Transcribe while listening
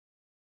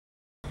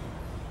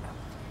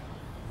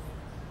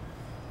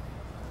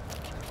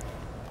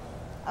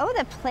Oh,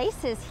 the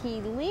places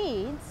he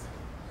leads.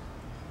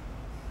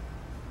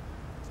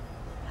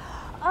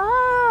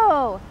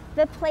 Oh,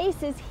 the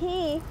places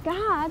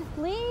God,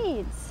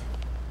 leads.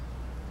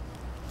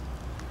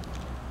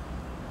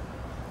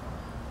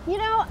 You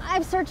know,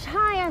 I've searched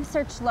high, I've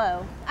searched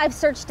low. I've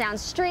searched down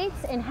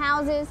streets, in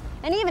houses,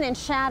 and even in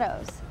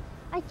shadows.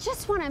 I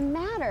just want to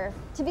matter,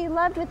 to be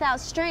loved without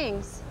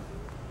strings.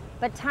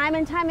 But time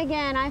and time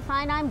again, I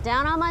find I'm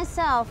down on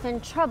myself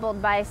and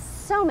troubled by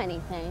so many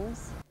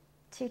things.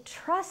 To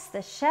trust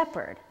the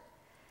shepherd,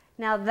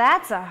 now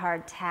that's a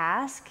hard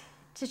task.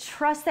 To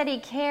trust that he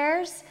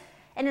cares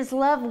and his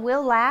love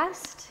will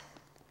last.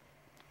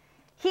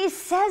 He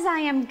says I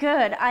am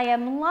good, I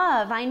am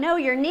love, I know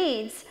your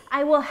needs.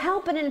 I will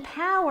help and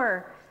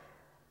empower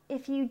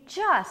if you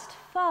just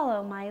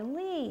follow my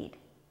lead.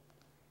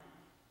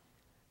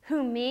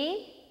 Who,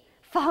 me?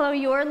 Follow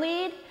your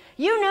lead?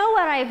 You know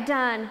what I've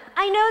done.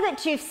 I know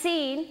that you've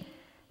seen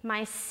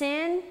my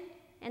sin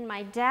and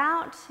my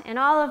doubt and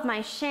all of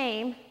my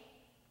shame.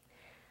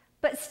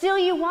 But still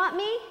you want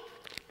me?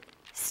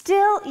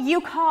 Still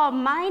you call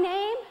my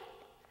name?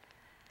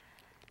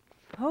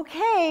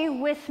 Okay,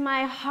 with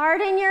my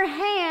heart in your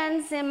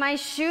hands and my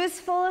shoes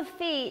full of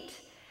feet,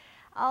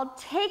 I'll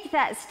take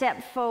that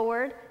step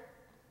forward,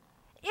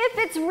 if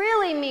it's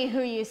really me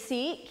who you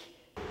seek.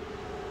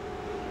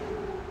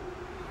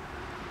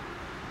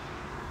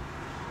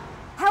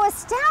 How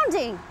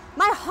astounding!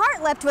 My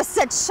heart leapt with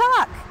such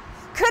shock.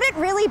 Could it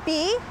really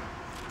be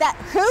that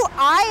who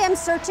I am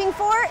searching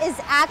for is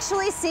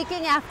actually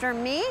seeking after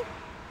me?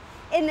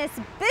 In this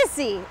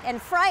busy and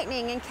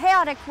frightening and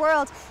chaotic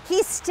world,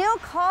 he still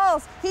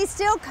calls, he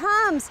still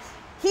comes,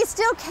 he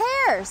still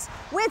cares,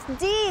 with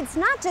deeds,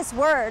 not just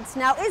words.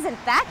 Now, isn't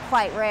that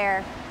quite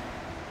rare?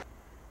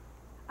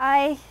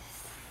 I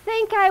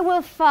think I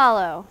will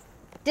follow,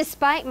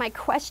 despite my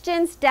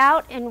questions,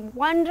 doubt, and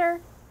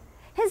wonder.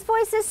 His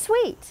voice is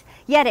sweet,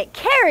 yet it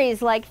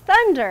carries like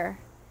thunder.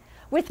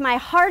 With my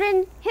heart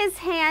in his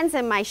hands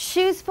and my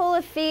shoes full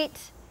of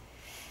feet,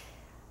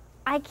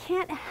 I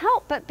can't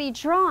help but be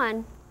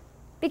drawn,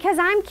 because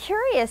I'm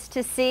curious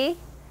to see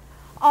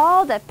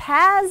all the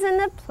paths and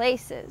the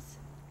places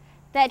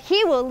that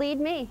he will lead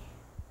me.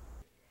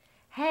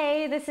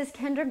 Hey, this is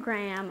Kendra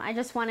Graham. I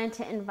just wanted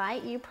to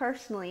invite you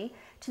personally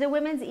to the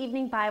Women's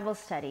Evening Bible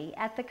Study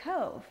at the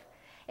Cove.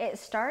 It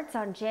starts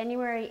on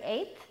January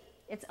 8th.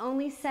 It's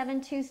only 7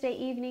 Tuesday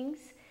evenings.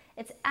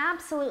 It's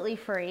absolutely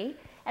free,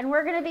 and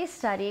we're going to be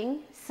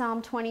studying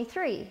Psalm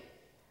 23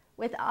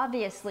 with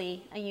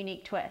obviously a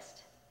unique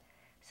twist.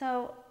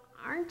 So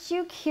aren't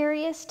you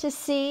curious to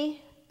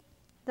see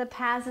the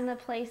paths and the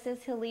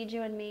places he'll lead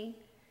you and me?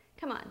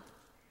 Come on,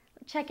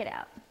 check it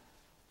out.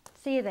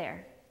 See you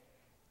there.